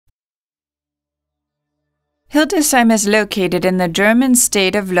Hildesheim is located in the German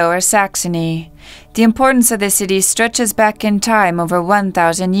state of Lower Saxony. The importance of the city stretches back in time over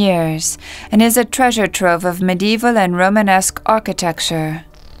 1,000 years and is a treasure trove of medieval and Romanesque architecture.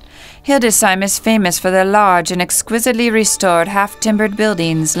 Hildesheim is famous for the large and exquisitely restored half-timbered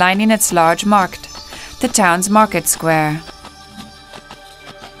buildings lining its large markt, the town's market square.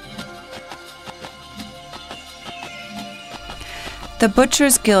 The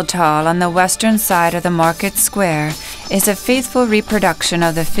Butcher's Guildhall on the western side of the market square is a faithful reproduction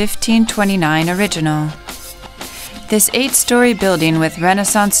of the 1529 original. This 8-story building with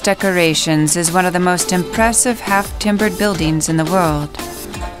Renaissance decorations is one of the most impressive half-timbered buildings in the world.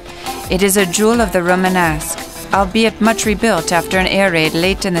 It is a jewel of the Romanesque, albeit much rebuilt after an air raid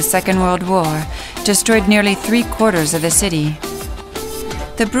late in the Second World War destroyed nearly 3/4 of the city.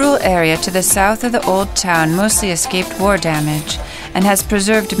 The Brühl area to the south of the old town mostly escaped war damage and has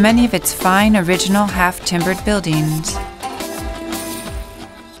preserved many of its fine original half-timbered buildings.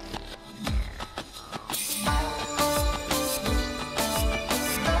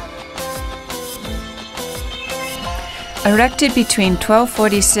 Erected between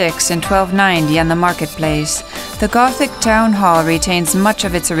 1246 and 1290 on the marketplace, the Gothic town hall retains much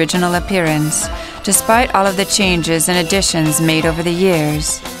of its original appearance, despite all of the changes and additions made over the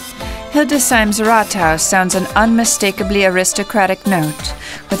years. Hildesheim's Rathaus sounds an unmistakably aristocratic note,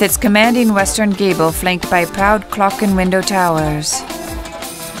 with its commanding western gable flanked by proud clock and window towers.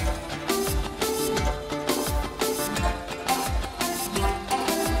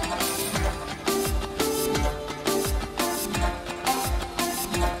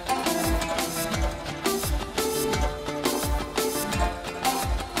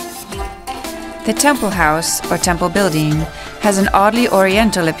 The Temple House, or Temple Building, has an oddly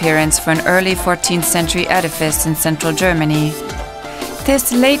oriental appearance for an early 14th century edifice in central Germany.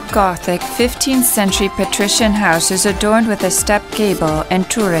 This late Gothic 15th century patrician house is adorned with a step gable and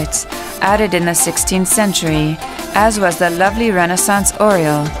turrets added in the 16th century, as was the lovely Renaissance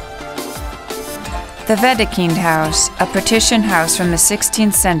oriel. The Wedekind House, a patrician house from the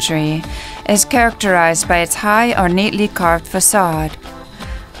 16th century, is characterized by its high, ornately carved facade.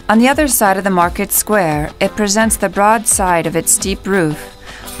 On the other side of the market square, it presents the broad side of its steep roof,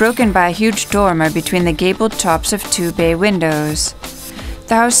 broken by a huge dormer between the gabled tops of 2 bay windows.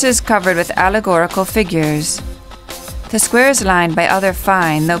 The house is covered with allegorical figures. The square is lined by other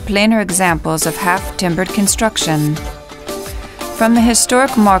fine, though plainer examples of half-timbered construction. From the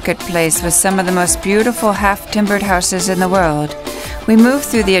historic marketplace with some of the most beautiful half-timbered houses in the world, we move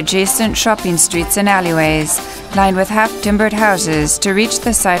through the adjacent shopping streets and alleyways, lined with half-timbered houses, to reach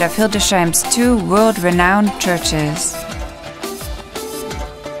the site of Hildesheim's 2 world-renowned churches.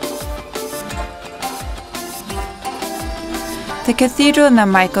 The cathedral and the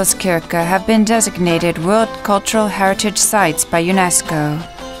Michaelskirche have been designated World Cultural Heritage Sites by UNESCO.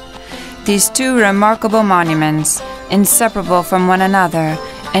 These 2 remarkable monuments, inseparable from one another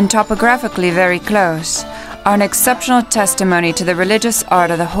and topographically very close, are an exceptional testimony to the religious art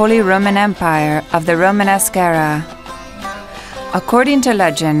of the Holy Roman Empire of the Romanesque era. According to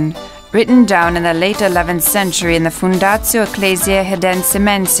legend, written down in the late 11th century in the Fundatio Ecclesiae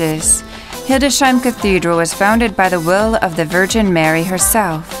Hildesheim, Hildesheim Cathedral was founded by the will of the Virgin Mary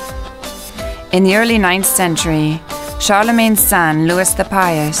herself. In the early 9th century, Charlemagne's son, Louis the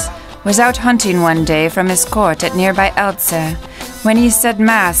Pious, was out hunting one day from his court at nearby Elze, when he said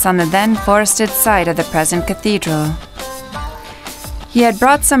Mass on the then forested site of the present cathedral. He had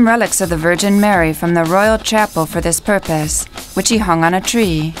brought some relics of the Virgin Mary from the royal chapel for this purpose, which he hung on a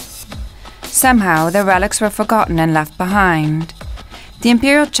tree. Somehow the relics were forgotten and left behind. The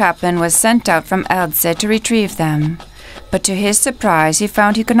imperial chaplain was sent out from Elze to retrieve them, but to his surprise he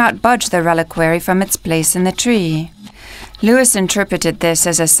found he could not budge the reliquary from its place in the tree. Louis interpreted this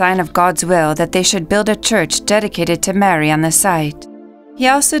as a sign of God's will that they should build a church dedicated to Mary on the site. He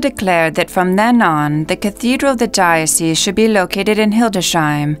also declared that from then on, the cathedral of the diocese should be located in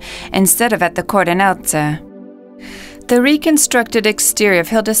Hildesheim instead of at the court in Elze. The reconstructed exterior of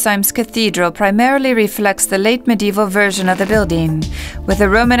Hildesheim's cathedral primarily reflects the late medieval version of the building, with a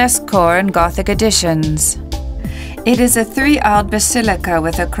Romanesque core and Gothic additions. It is a 3-aisled basilica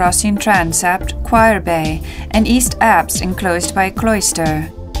with a crossing transept, choir bay, and east apse enclosed by a cloister.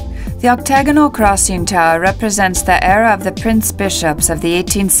 The octagonal crossing tower represents the era of the prince-bishops of the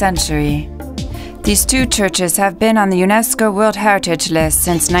 18th century. These 2 churches have been on the UNESCO World Heritage List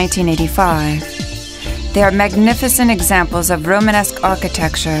since 1985. They are magnificent examples of Romanesque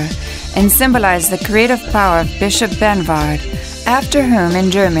architecture and symbolize the creative power of Bishop Benward, after whom in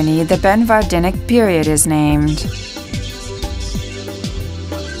Germany the Benwardinic period is named.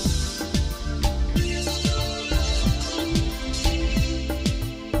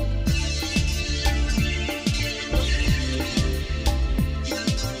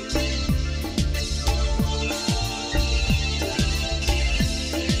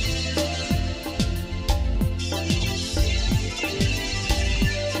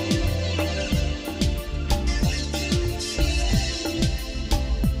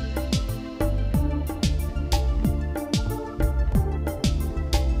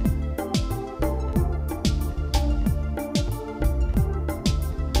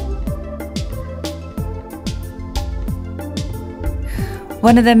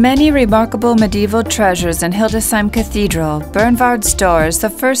 One of the many remarkable medieval treasures in Hildesheim Cathedral, Bernward's door is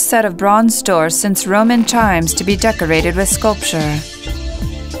the first set of bronze doors since Roman times to be decorated with sculpture.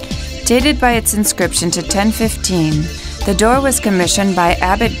 Dated by its inscription to 1015, the door was commissioned by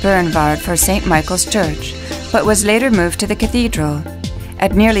Abbot Bernward for St. Michael's Church, but was later moved to the cathedral.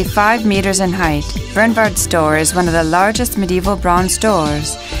 At nearly 5 meters in height, Bernward's door is one of the largest medieval bronze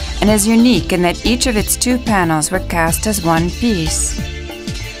doors and is unique in that each of its 2 panels were cast as one piece.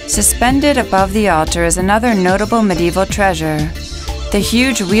 Suspended above the altar is another notable medieval treasure, the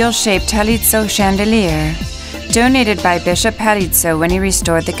huge wheel-shaped Hellweg chandelier, donated by Bishop Hellweg when he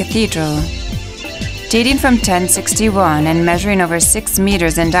restored the cathedral. Dating from 1061 and measuring over 6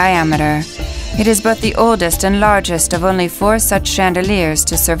 meters in diameter, it is both the oldest and largest of only 4 such chandeliers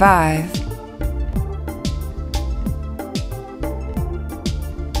to survive.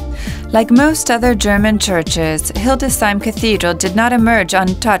 Like most other German churches, Hildesheim Cathedral did not emerge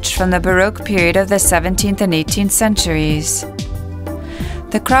untouched from the Baroque period of the 17th and 18th centuries.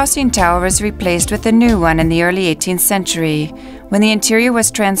 The crossing tower was replaced with a new one in the early 18th century, when the interior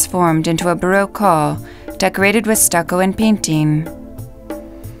was transformed into a Baroque hall, decorated with stucco and painting.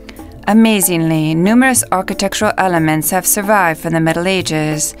 Amazingly, numerous architectural elements have survived from the Middle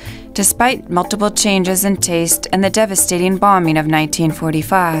Ages, despite multiple changes in taste and the devastating bombing of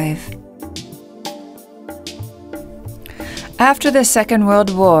 1945. After the Second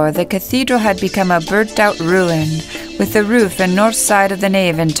World War, the cathedral had become a burnt-out ruin, with the roof and north side of the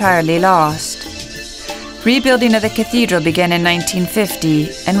nave entirely lost. Rebuilding of the cathedral began in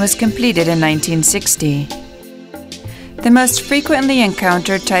 1950 and was completed in 1960. The most frequently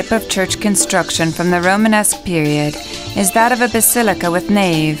encountered type of church construction from the Romanesque period is that of a basilica with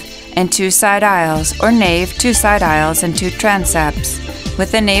nave and 2 side aisles, or nave, 2 side aisles, and 2 transepts,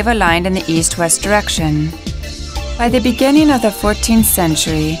 with the nave aligned in the east-west direction. By the beginning of the 14th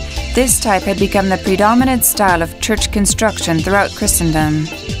century, this type had become the predominant style of church construction throughout Christendom.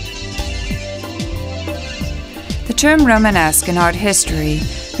 The term Romanesque in art history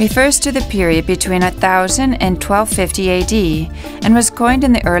refers to the period between 1000 and 1250 AD and was coined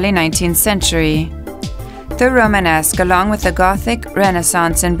in the early 19th century. The Romanesque, along with the Gothic,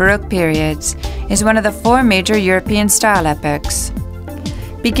 Renaissance, and Baroque periods, is one of the 4 major European style epochs.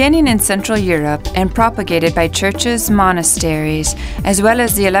 Beginning in Central Europe and propagated by churches, monasteries, as well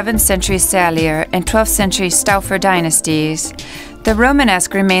as the 11th century Salier and 12th century Stauffer dynasties, the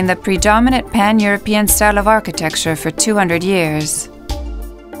Romanesque remained the predominant pan-European style of architecture for 200 years.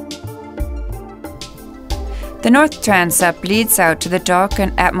 The north transept leads out to the dark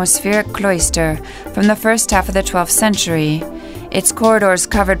and atmospheric cloister from the first half of the 12th century, its corridors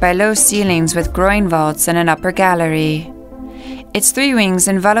covered by low ceilings with groin vaults and an upper gallery. Its 3 wings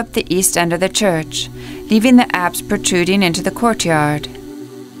envelop the east end of the church, leaving the apse protruding into the courtyard.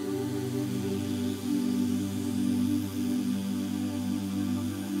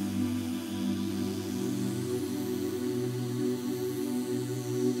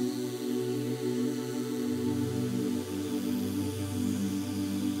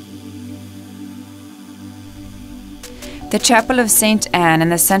 The Chapel of St. Anne in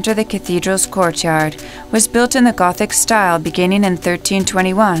the center of the cathedral's courtyard was built in the Gothic style beginning in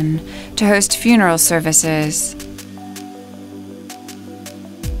 1321 to host funeral services.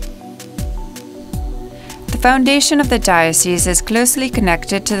 The foundation of the diocese is closely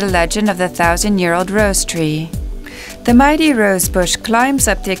connected to the legend of the 1,000-year-old rose tree. The mighty rose bush climbs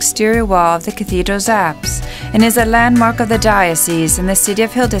up the exterior wall of the cathedral's apse and is a landmark of the diocese in the city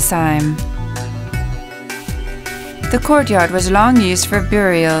of Hildesheim. The courtyard was long used for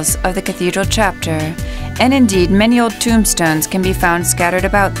burials of the cathedral chapter, and indeed many old tombstones can be found scattered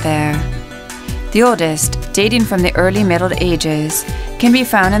about there. The oldest, dating from the early Middle Ages, can be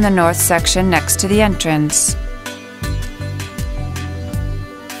found in the north section next to the entrance.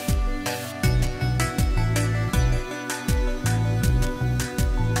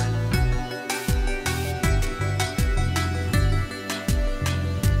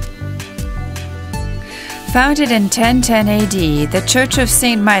 Founded in 1010 AD, the Church of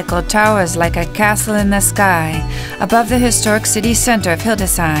St. Michael towers like a castle in the sky above the historic city center of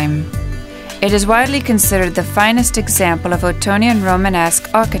Hildesheim. It is widely considered the finest example of Ottonian Romanesque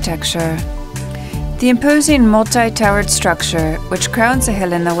architecture. The imposing multi-towered structure, which crowns a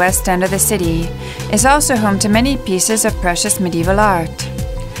hill in the west end of the city, is also home to many pieces of precious medieval art.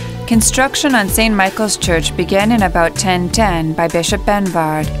 Construction on St. Michael's Church began in about 1010 by Bishop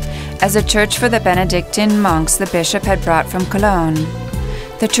Bernward, as a church for the Benedictine monks the bishop had brought from Cologne.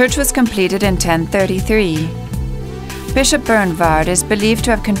 The church was completed in 1033. Bishop Bernward is believed to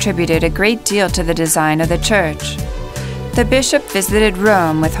have contributed a great deal to the design of the church. The bishop visited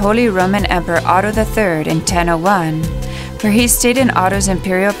Rome with Holy Roman Emperor Otto III in 1001, where he stayed in Otto's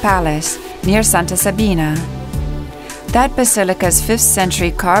imperial palace near Santa Sabina. That basilica's 5th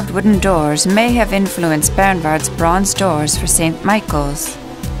century carved wooden doors may have influenced Bernward's bronze doors for St. Michael's.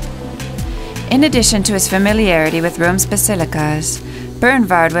 In addition to his familiarity with Rome's basilicas,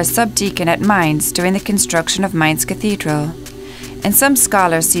 Bernward was subdeacon at Mainz during the construction of Mainz Cathedral, and some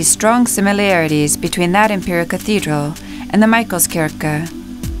scholars see strong similarities between that imperial cathedral and the Michaelskirche.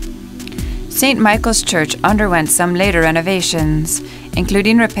 St. Michael's Church underwent some later renovations,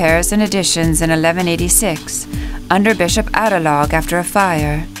 including repairs and additions in 1186, under Bishop Adalog after a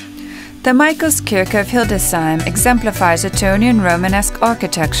fire. The Michaelskirche of Hildesheim exemplifies Ottonian Romanesque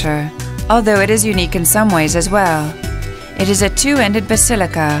architecture, although it is unique in some ways as well. It is a two-ended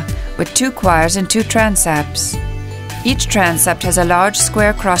basilica with 2 choirs and 2 transepts. Each transept has a large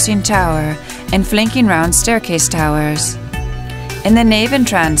square crossing tower and flanking round staircase towers. In the nave and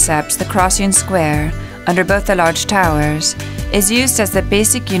transepts, the crossing square, under both the large towers, is used as the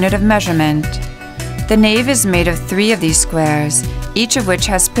basic unit of measurement. The nave is made of 3 of these squares, each of which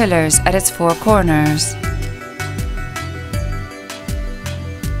has pillars at its 4 corners.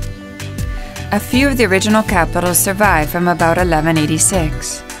 A few of the original capitals survive from about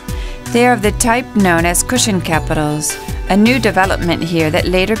 1186. They are of the type known as cushion capitals, a new development here that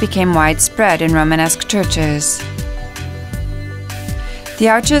later became widespread in Romanesque churches. The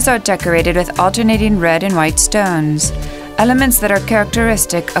arches are decorated with alternating red and white stones, elements that are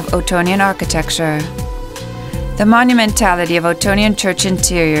characteristic of Ottonian architecture. The monumentality of Ottonian church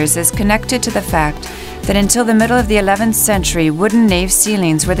interiors is connected to the fact that until the middle of the 11th century, wooden nave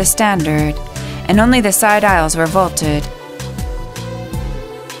ceilings were the standard, and only the side aisles were vaulted.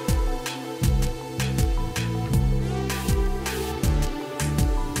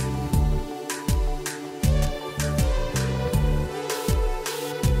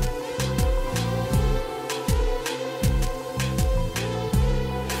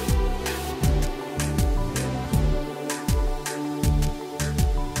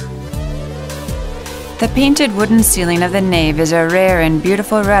 The painted wooden ceiling of the nave is a rare and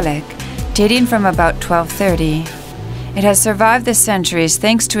beautiful relic, dating from about 1230. It has survived the centuries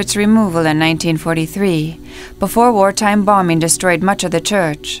thanks to its removal in 1943, before wartime bombing destroyed much of the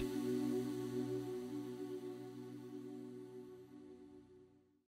church.